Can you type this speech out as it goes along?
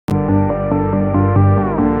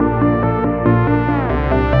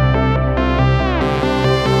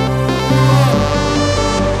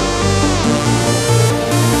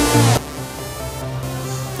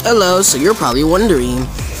Hello, so you're probably wondering,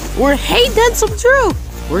 hey, that's so true.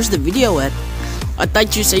 Where's the video at? I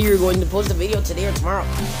thought you said you were going to post the video today or tomorrow.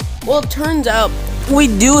 Well, it turns out we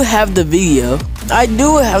do have the video. I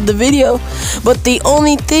do have the video, but the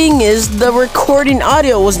only thing is the recording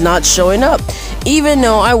audio was not showing up. Even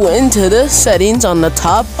though I went into the settings on the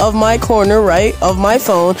top of my corner right of my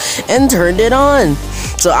phone and turned it on.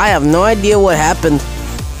 So I have no idea what happened.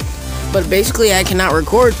 But basically I cannot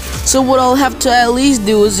record, so what I'll have to at least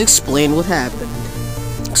do is explain what happened.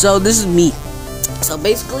 So this is me. So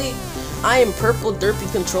basically, I am Purple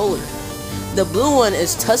Derpy Controller. The blue one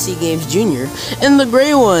is Tussy Games Jr. and the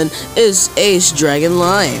gray one is Ace Dragon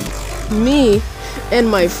Lime. Me and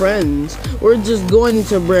my friends were just going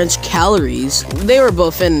to branch calories. They were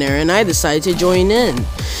both in there and I decided to join in.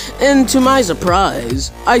 And to my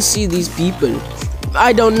surprise, I see these people.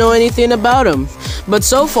 I don't know anything about them, but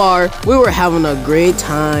so far we were having a great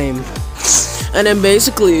time. And then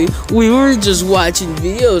basically we were just watching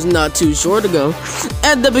videos not too short ago.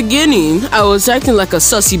 At the beginning I was acting like a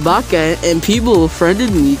sussy baka and people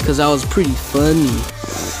friended me because I was pretty funny,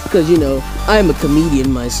 because you know I'm a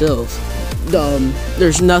comedian myself.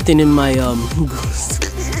 There's nothing in my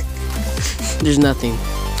there's nothing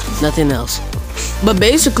else. But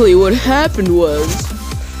basically what happened was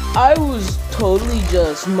I was totally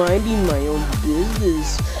just minding my own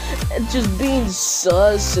business and just being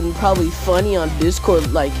sus and probably funny on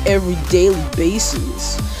Discord like every daily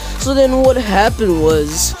basis. So then what happened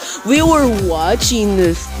was we were watching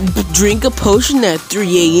this drink a potion at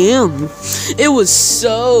 3 a.m. It was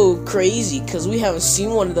so crazy because we haven't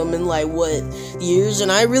seen one of them in like what years,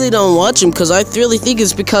 and I really don't watch them because I really think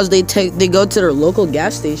it's because they go to their local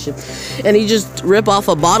gas station and they just rip off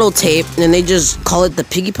a bottle tape and they just call it the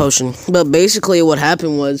piggy potion. But basically what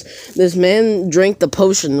happened was this man drank the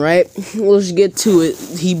potion, right? Let's get to it.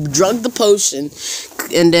 He drank the potion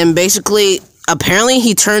and then basically apparently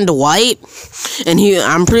he turned white, and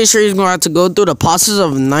I'm pretty sure he's going to have to go through the process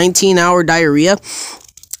of 19-hour diarrhea.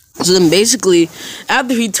 So then basically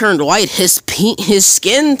after he turned white, his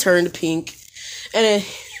skin turned pink, and then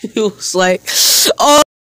he was like, oh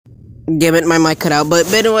damn it, my mic cut out.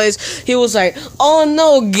 But anyways, he was like, oh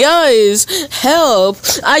no guys, help,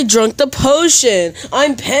 I drunk the potion,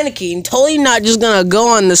 I'm panicking, totally not just gonna go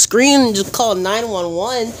on the screen and just call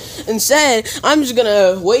 911. Instead, I'm just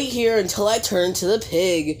gonna wait here until I turn to the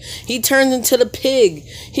pig. He turns into the pig.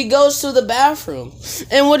 He goes to the bathroom,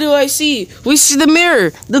 and what do I see? We see the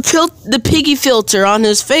mirror, the piggy filter on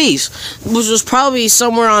his face, which was probably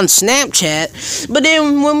somewhere on Snapchat. But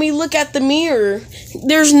then when we look at the mirror,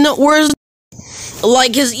 there's no,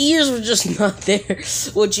 like his ears were just not there,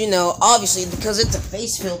 which, you know, obviously because it's a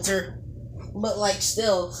face filter, but like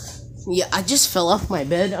still, yeah, I just fell off my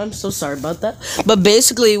bed. I'm so sorry about that. But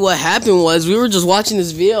basically what happened was we were just watching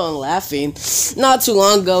this video and laughing. Not too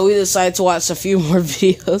long ago, we decided to watch a few more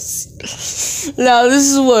videos. Now, this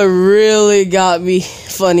is what really got me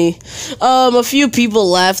funny. A few people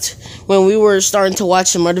left when we were starting to watch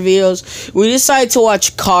some other videos. We decided to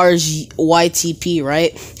watch Cars YTP,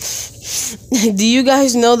 right? Do you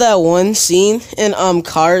guys know that one scene in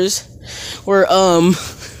Cars where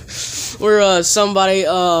somebody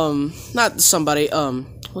not somebody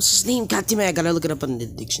what's his name? God damn it, I gotta look it up in the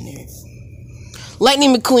dictionary.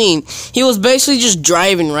 Lightning McQueen. He was basically just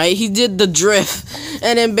driving, right? He did the drift,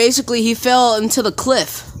 and then basically he fell into the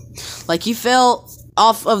cliff. Like he fell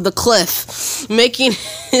off of the cliff, making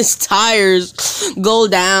his tires go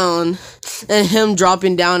down and him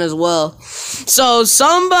dropping down as well. So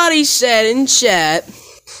somebody said in chat,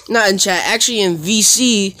 not in chat, actually in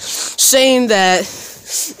VC, saying that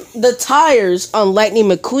the tires on Lightning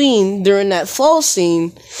McQueen during that fall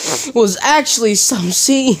scene was actually some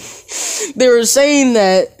scene. They were saying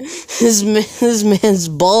that his man's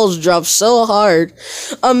balls dropped so hard.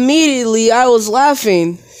 Immediately I was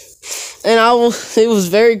laughing. And it was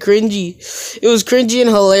very cringy. It was cringy and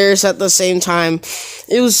hilarious at the same time.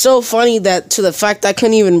 It was so funny that to the fact I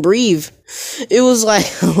couldn't even breathe. It was like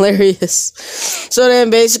hilarious. So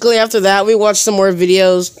then basically after that, we watched some more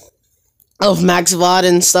videos of Max VOD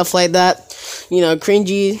and stuff like that. You know,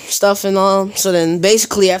 cringy stuff and all. So then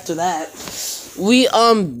basically after that,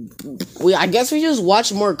 I guess we just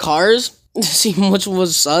watched more Cars to see which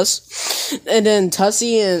was sus. And then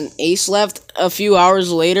Tussy and Ace left a few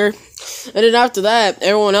hours later. And then after that,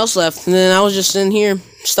 everyone else left. And then I was just in here,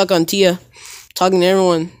 stuck on Tia, talking to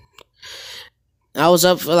everyone. I was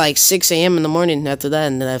up for like 6 a.m. in the morning after that,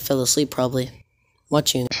 and then I fell asleep probably,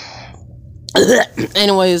 watching.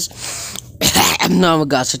 Anyways, No, oh my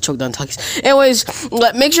gosh, I choked on talkies. Anyways,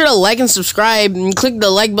 make sure to like and subscribe, and click the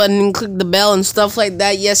like button, and click the bell and stuff like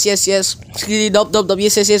that. Yes. Yes. Yes.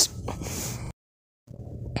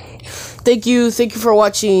 Thank you for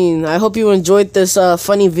watching. I hope you enjoyed this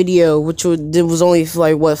funny video, which was only for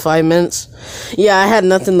like what, 5 minutes. Yeah, I had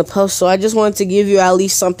nothing to post, so I just wanted to give you at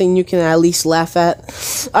least something you can at least laugh at.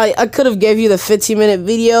 I could have gave you the 15-minute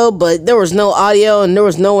video, but there was no audio, and there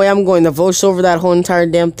was no way I'm going to voice over that whole entire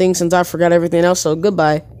damn thing since I forgot everything else. So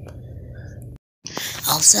goodbye.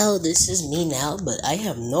 Also, this is me now, but I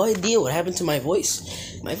have no idea what happened to my voice.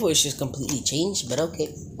 My voice just completely changed, but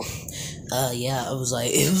okay. Yeah, it was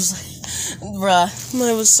like, bruh,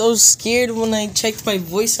 I was so scared when I checked my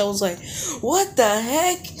voice. I was like, what the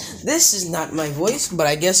heck? This is not my voice, but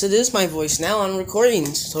I guess it is my voice now on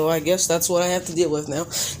recordings. So I guess that's what I have to deal with now.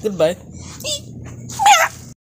 Goodbye.